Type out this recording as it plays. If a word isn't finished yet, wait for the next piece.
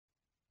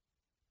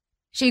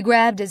She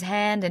grabbed his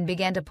hand and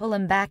began to pull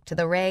him back to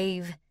the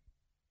rave.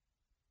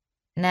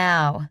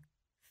 "Now,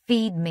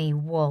 feed me,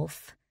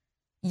 wolf.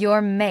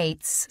 Your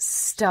mate's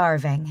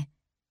starving."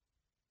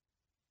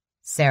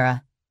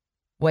 "Sara,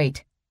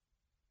 wait."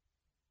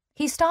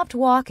 He stopped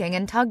walking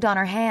and tugged on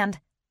her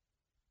hand.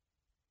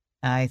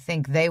 "I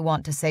think they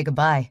want to say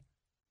goodbye."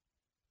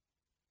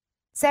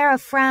 Sara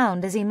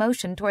frowned as he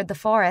motioned toward the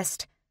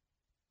forest.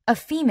 A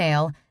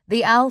female,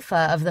 the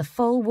alpha of the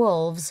full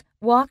wolves,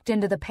 walked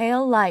into the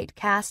pale light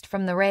cast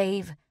from the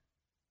rave.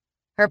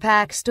 Her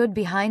pack stood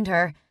behind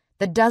her,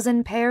 the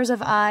dozen pairs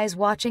of eyes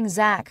watching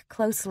Zach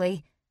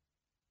closely.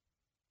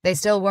 They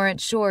still weren't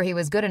sure he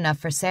was good enough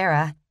for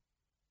Sara.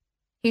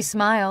 He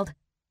smiled.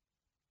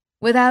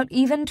 Without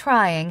even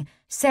trying,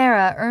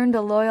 Sara earned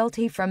a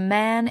loyalty from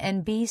man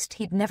and beast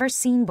he'd never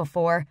seen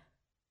before.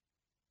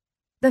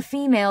 The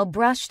female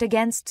brushed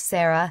against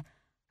Sara,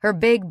 her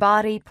big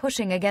body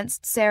pushing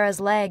against Sara's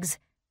legs.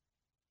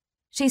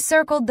 She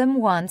circled them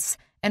once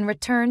and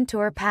returned to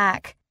her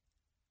pack.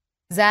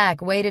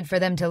 Zach waited for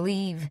them to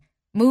leave,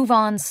 move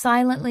on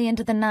silently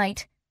into the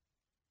night.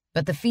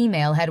 But the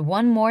female had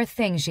one more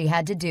thing she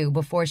had to do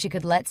before she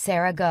could let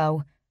Sara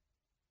go.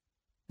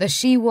 The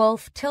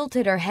she-wolf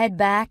tilted her head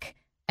back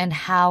and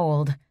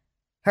howled,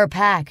 her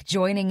pack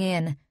joining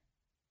in.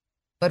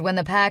 But when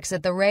the packs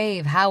at the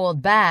rave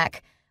howled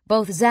back,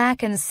 both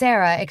Zach and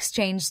Sara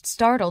exchanged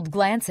startled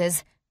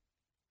glances.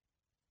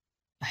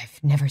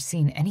 "I've never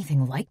seen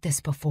anything like this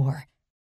before,"